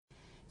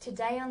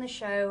Today on the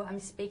show, I'm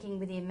speaking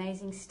with the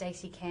amazing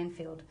Stacey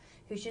Canfield,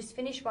 who's just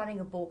finished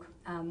writing a book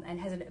and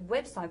has a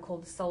website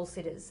called Soul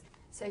Sitters.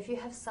 So if you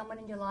have someone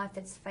in your life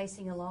that's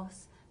facing a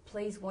loss,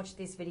 please watch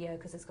this video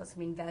because it's got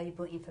some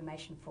invaluable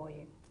information for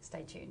you.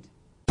 Stay tuned.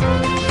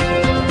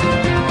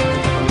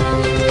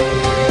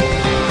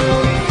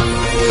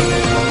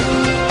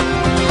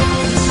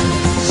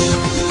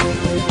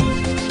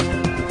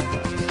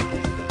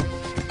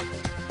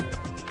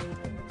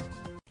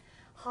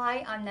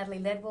 Hi, I'm Natalie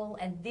Ledwell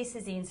and this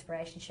is The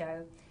Inspiration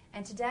Show.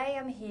 And today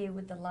I'm here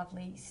with the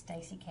lovely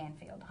Stacey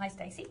Canfield. Hi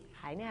Stacey.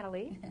 Hi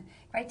Natalie.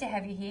 Great to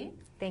have you here.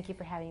 Thank you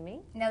for having me.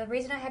 Now the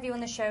reason I have you on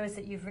the show is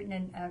that you've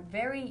written a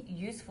very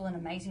useful and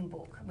amazing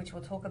book, which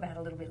we'll talk about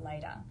a little bit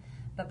later.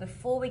 But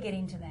before we get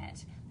into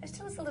that, let's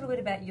tell us a little bit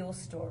about your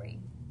story.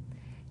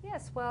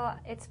 Yes, well,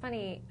 it's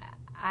funny.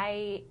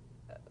 I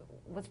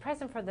was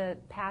present for the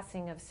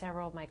passing of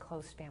several of my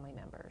close family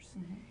members.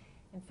 Mm-hmm.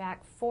 In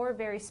fact, 4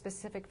 very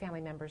specific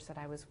family members that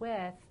I was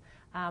with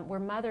were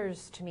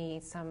mothers to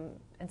me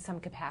in some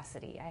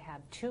capacity. I have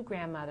 2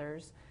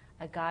 grandmothers,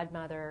 a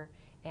godmother,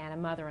 and a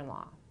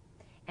mother-in-law.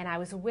 And I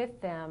was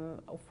with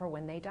them for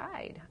when they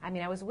died. I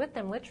mean, I was with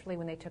them literally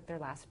when they took their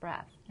last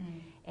breath.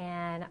 Mm.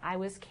 And I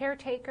was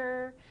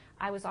caretaker.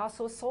 I was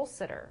also a soul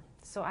sitter.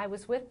 So I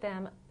was with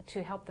them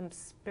to help them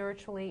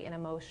spiritually and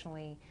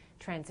emotionally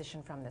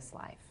transition from this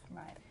life.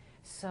 Right.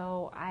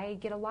 So I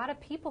get a lot of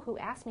people who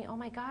ask me, oh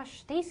my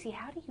gosh, Stacey,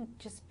 how do you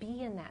just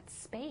be in that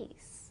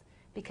space?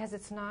 Because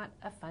it's not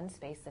a fun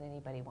space that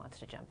anybody wants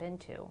to jump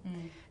into.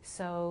 Mm.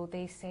 So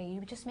they say,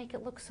 you just make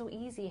it look so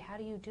easy. How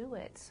do you do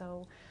it?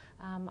 So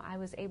I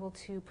was able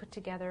to put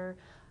together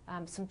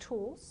some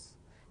tools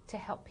to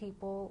help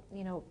people,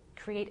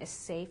 create a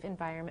safe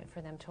environment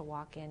for them to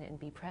walk in and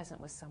be present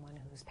with someone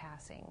who's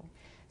passing.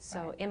 So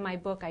right. In my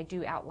book, I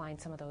do outline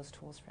some of those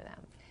tools for them.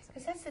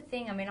 Because that's the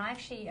thing. I mean, I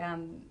actually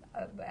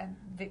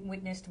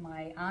witnessed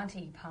my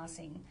auntie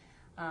passing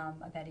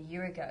about a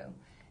year ago,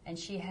 and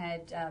she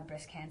had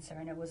breast cancer,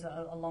 and it was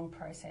a long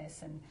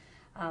process, and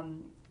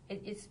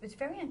it's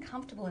very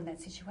uncomfortable in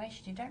that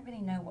situation. You don't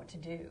really know what to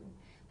do.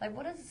 Like,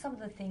 what are some of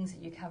the things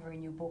that you cover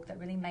in your book that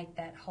really make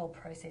that whole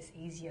process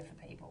easier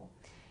for people?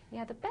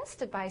 Yeah, the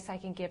best advice I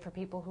can give for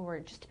people who are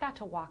just about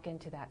to walk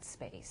into that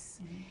space.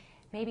 Mm-hmm.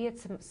 Maybe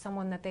it's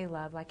someone that they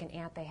love, like an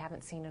aunt they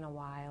haven't seen in a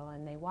while,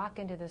 and they walk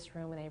into this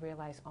room and they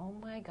realize, oh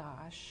my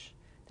gosh,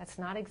 that's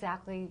not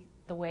exactly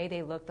the way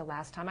they looked the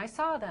last time I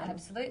saw them.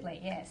 Absolutely,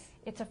 yes.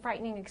 It's a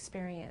frightening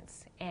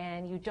experience,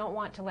 and you don't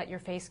want to let your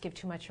face give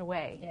too much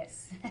away.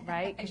 Yes.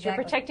 Right? Because you're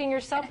protecting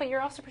yourself, but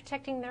you're also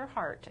protecting their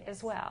heart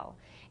as well.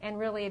 And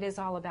really it is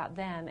all about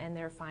them and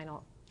their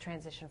final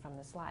transition from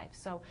this life.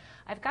 So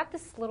I've got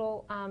this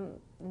little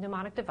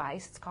mnemonic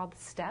device. It's called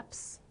the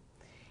steps.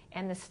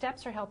 And the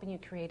steps are helping you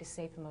create a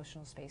safe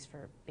emotional space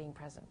for being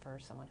present for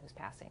someone who's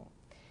passing.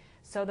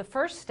 So the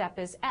first step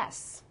is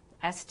S,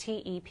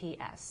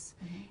 S-T-E-P-S.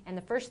 Mm-hmm. And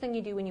the first thing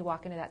you do when you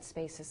walk into that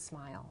space is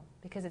smile,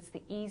 because it's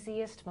the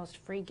easiest, most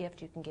free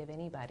gift you can give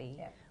anybody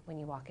when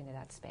you walk into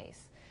that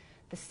space.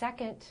 The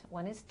second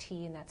one is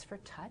T, and that's for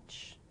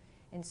touch.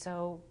 And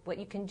so what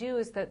you can do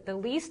is that the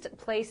least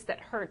place that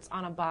hurts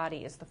on a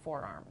body is the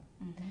forearm.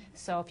 Mm-hmm.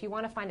 So if you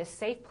want to find a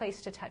safe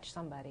place to touch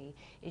somebody,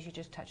 is you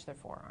just touch their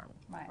forearm.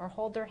 Right. Or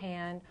hold their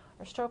hand,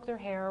 or stroke their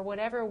hair, or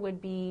whatever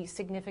would be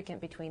significant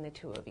between the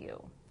two of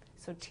you.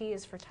 So T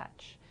is for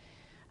touch.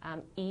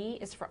 E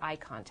is for eye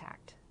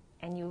contact.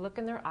 And you look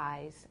in their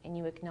eyes and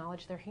you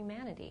acknowledge their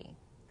humanity.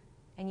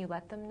 And you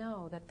let them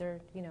know that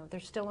they're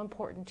still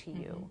important to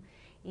you. Mm-hmm.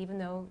 Even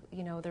though,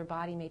 their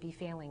body may be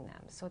failing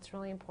them. So it's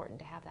really important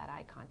to have that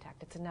eye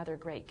contact. It's another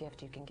great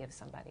gift you can give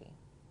somebody.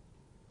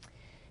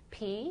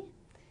 P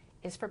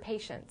is for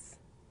patience.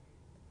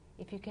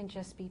 If you can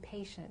just be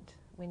patient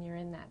when you're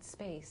in that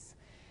space.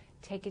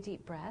 Take a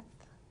deep breath.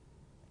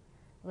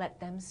 Let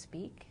them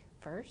speak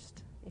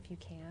first, if you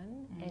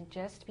can. Mm-hmm. And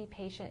just be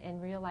patient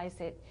and realize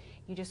that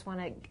you just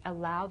want to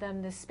allow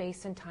them the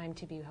space and time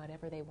to be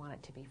whatever they want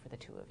it to be for the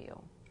two of you.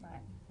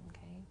 Right.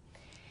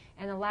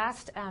 And the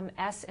last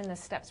S in the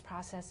steps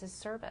process is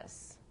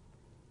service.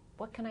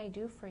 What can I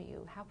do for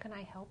you? How can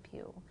I help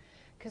you?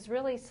 Because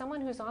really,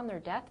 someone who's on their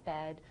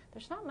deathbed,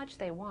 there's not much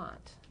they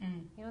want.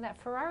 Mm. That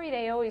Ferrari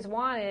they always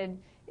wanted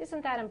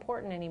isn't that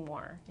important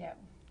anymore. Yep.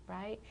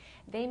 Right?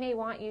 They may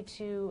want you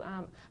to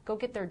go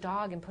get their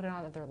dog and put it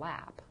on their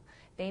lap.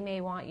 They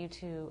may want you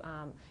to,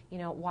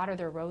 water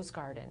their rose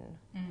garden.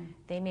 Mm.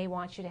 They may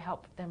want you to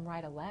help them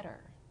write a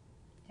letter.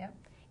 Yep.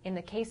 In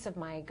the case of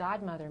my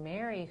godmother,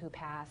 Mary, who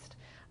passed,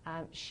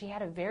 she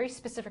had a very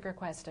specific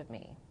request of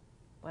me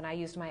when I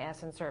used my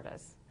S in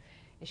service.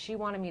 She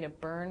wanted me to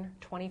burn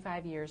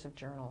 25 years of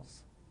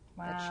journals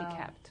that she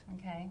kept.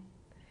 Okay.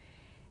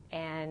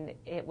 And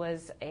it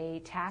was a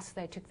task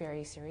that I took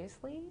very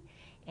seriously.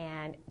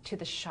 And to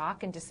the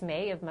shock and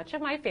dismay of much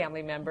of my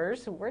family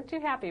members who weren't too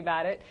happy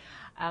about it,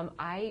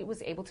 I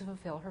was able to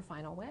fulfill her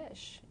final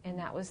wish. And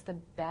that was the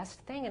best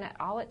thing. And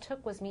all it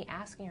took was me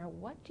asking her,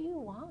 what do you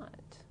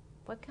want?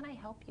 What can I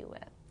help you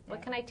with?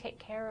 What can I take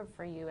care of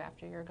for you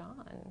after you're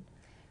gone?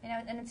 You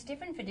know, and it's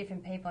different for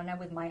different people. I know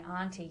with my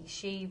auntie,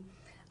 she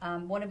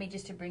wanted me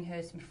just to bring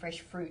her some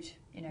fresh fruit,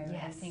 you know,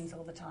 and things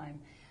all the time.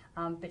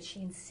 But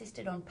she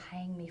insisted on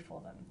paying me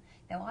for them.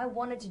 Now, I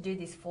wanted to do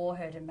this for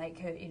her to make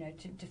her, you know,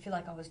 to feel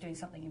like I was doing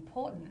something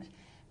important.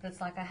 But it's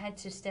like I had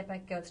to step back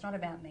and go, it's not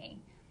about me.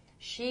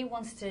 She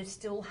wants to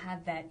still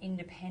have that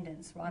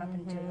independence right up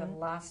until her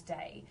last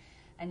day.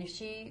 And if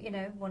she, you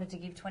know, wanted to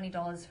give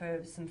 $20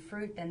 for some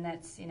fruit, then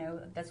that's, you know,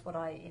 that's what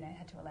I, you know,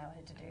 had to allow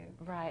her to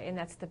do. Right, and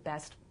that's the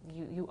best.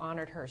 You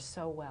honored her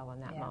so well in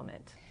that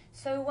moment.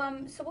 So,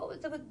 so what was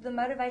the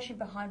motivation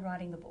behind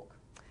writing the book?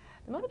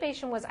 The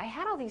motivation was I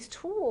had all these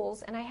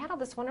tools and I had all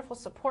this wonderful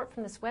support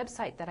from this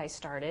website that I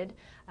started.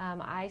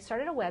 I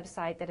started a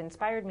website that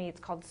inspired me.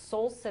 It's called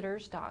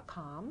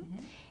soulsitters.com,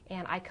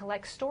 and I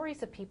collect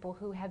stories of people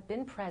who have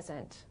been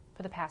present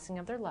for the passing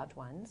of their loved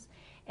ones,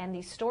 and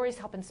these stories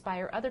help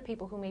inspire other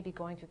people who may be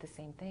going through the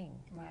same thing.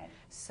 Right.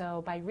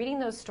 So by reading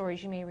those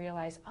stories, you may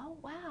realize, oh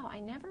wow,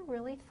 I never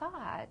really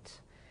thought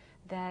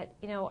that,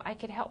 you know, I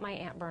could help my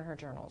aunt burn her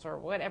journals or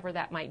whatever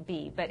that might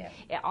be. But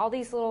all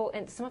these little,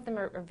 and some of them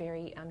are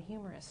very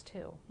humorous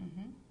too.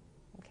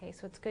 Okay,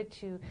 so it's good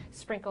to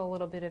sprinkle a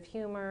little bit of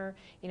humor,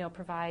 you know,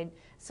 provide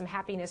some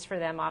happiness for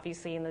them,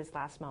 obviously, in these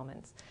last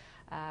moments.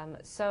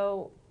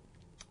 So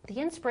the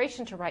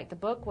inspiration to write the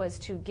book was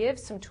to give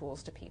some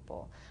tools to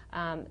people.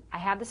 I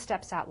have the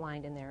steps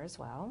outlined in there as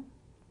well.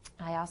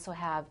 I also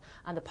have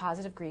the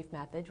positive grief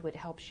method, which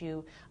helps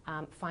you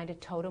find a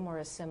totem or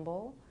a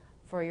symbol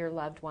for your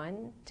loved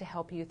one to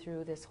help you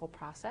through this whole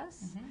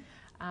process.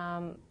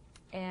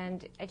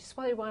 And I just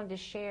really wanted to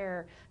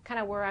share kind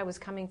of where I was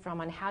coming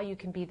from on how you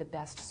can be the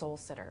best soul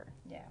sitter.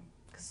 Yeah.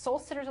 Because soul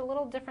sitter is a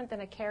little different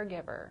than a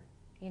caregiver.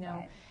 You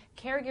know,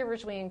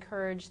 caregivers, we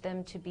encourage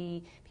them to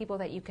be people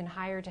that you can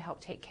hire to help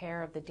take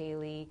care of the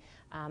daily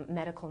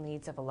medical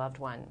needs of a loved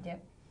one.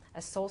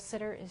 A soul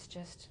sitter is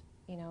just,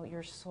 you know,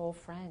 your soul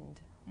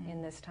friend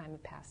in this time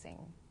of passing.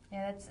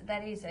 Yeah,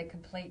 that is a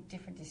complete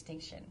different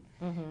distinction.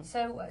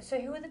 So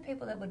who are the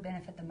people that would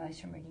benefit the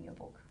most from reading your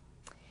book?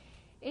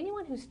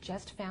 Anyone who's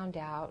just found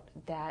out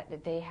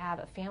that they have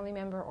a family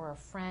member or a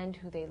friend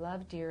who they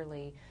love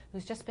dearly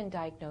who's just been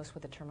diagnosed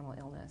with a terminal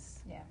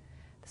illness.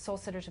 The Soul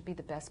Sitters would be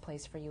the best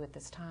place for you at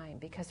this time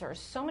because there are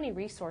so many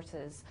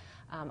resources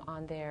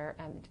on there.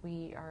 And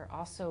we are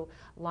also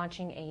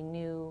launching a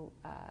new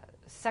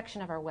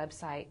section of our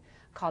website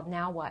called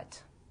Now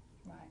What?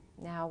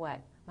 Now What?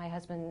 My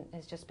husband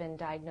has just been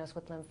diagnosed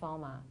with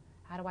lymphoma.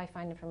 How do I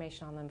find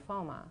information on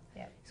lymphoma?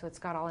 So it's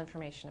got all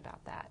information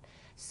about that.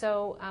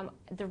 So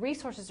the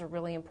resources are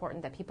really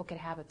important that people can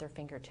have at their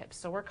fingertips.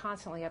 So we're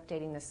constantly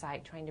updating the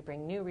site, trying to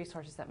bring new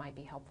resources that might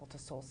be helpful to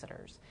soul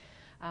sitters.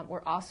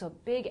 We're also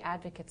big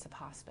advocates of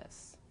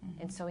hospice.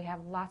 And so we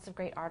have lots of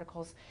great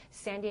articles.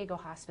 San Diego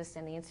Hospice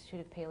and the Institute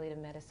of Palliative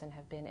Medicine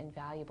have been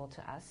invaluable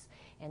to us,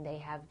 and they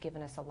have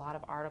given us a lot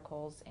of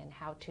articles and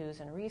how-tos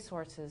and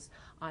resources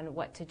on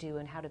what to do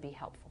and how to be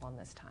helpful in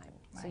this time.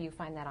 So you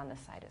find that on the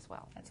site as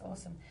well. That's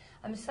awesome.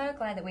 I'm so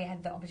glad that we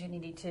had the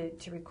opportunity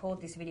to record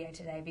this video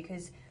today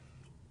because,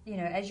 you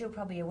know, as you're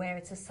probably aware,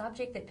 it's a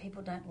subject that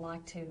people don't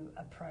like to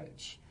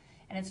approach.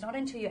 And it's not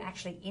until you're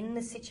actually in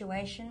the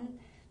situation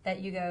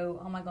that you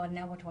go, oh my God,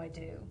 now what do I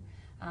do?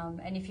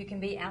 And if you can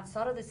be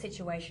outside of the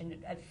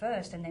situation at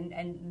first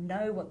and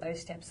know what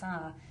those steps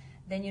are,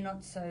 then you're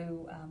not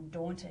so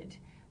daunted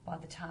by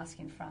the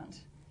task in front.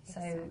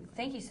 So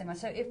thank you so much.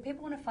 So if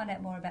people want to find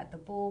out more about the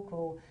book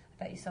or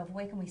about yourself,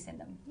 where can we send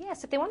them?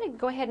 Yes, if they want to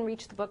go ahead and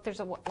reach the book,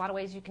 there's a lot of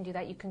ways you can do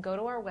that. You can go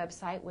to our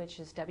website,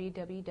 which is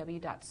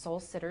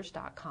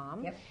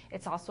www.soulsitters.com.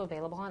 It's also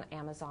available on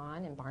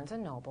Amazon and Barnes &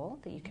 Noble,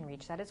 that you can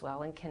reach that as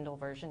well, in Kindle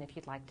version if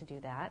you'd like to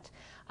do that.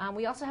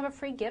 We also have a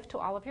free gift to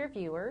all of your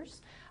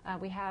viewers.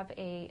 We have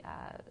a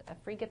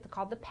free gift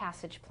called the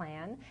Passage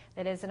Plan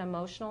that is an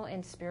emotional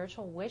and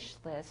spiritual wish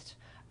list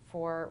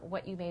for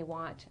what you may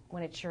want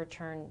when it's your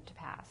turn to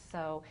pass.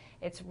 So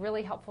it's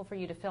really helpful for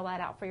you to fill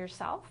that out for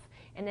yourself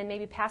and then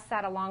maybe pass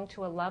that along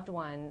to a loved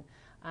one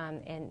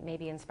and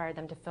maybe inspire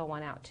them to fill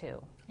one out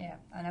too. Yeah,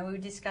 I know we were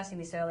discussing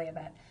this earlier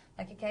about,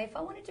 like, okay, if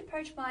I wanted to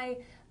approach my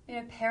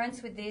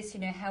parents with this,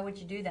 how would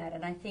you do that?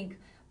 And I think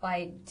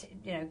by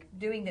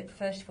doing that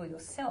first for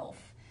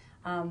yourself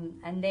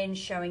and then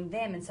showing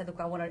them and say, look,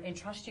 I want to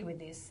entrust you with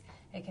this,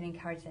 it can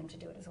encourage them to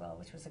do it as well,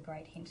 which was a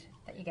great hint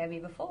that you gave me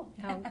before.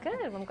 Oh, good.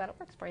 Well, I'm glad it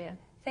works for you.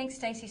 Thanks,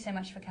 Stacey, so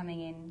much for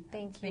coming in.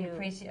 Thank you.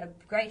 It's been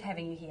great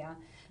having you here.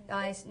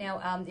 Guys,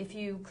 now, if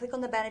you click on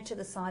the banner to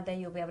the side there,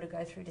 you'll be able to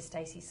go through to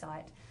Stacey's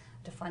site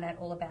to find out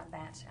all about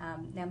that.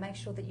 Now, make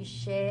sure that you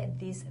share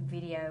this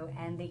video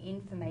and the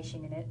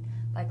information in it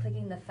by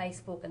clicking the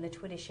Facebook and the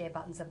Twitter share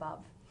buttons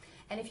above.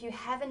 And if you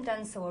haven't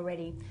done so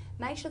already,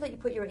 make sure that you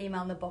put your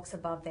email in the box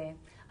above there.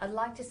 I'd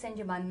like to send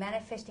you my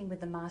Manifesting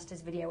with the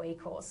Masters video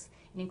e-course.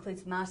 It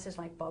includes masters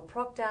like Bob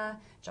Proctor,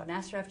 John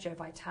Assaraf, Joe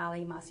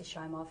Vitale, Marcy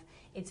Shimoff.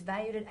 It's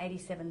valued at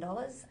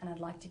 $87 and I'd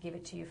like to give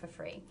it to you for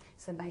free.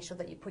 So make sure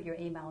that you put your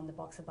email in the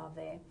box above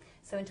there.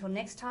 So until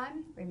next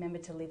time, remember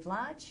to live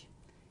large,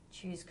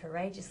 choose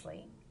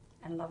courageously,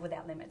 and love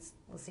without limits.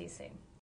 We'll see you soon.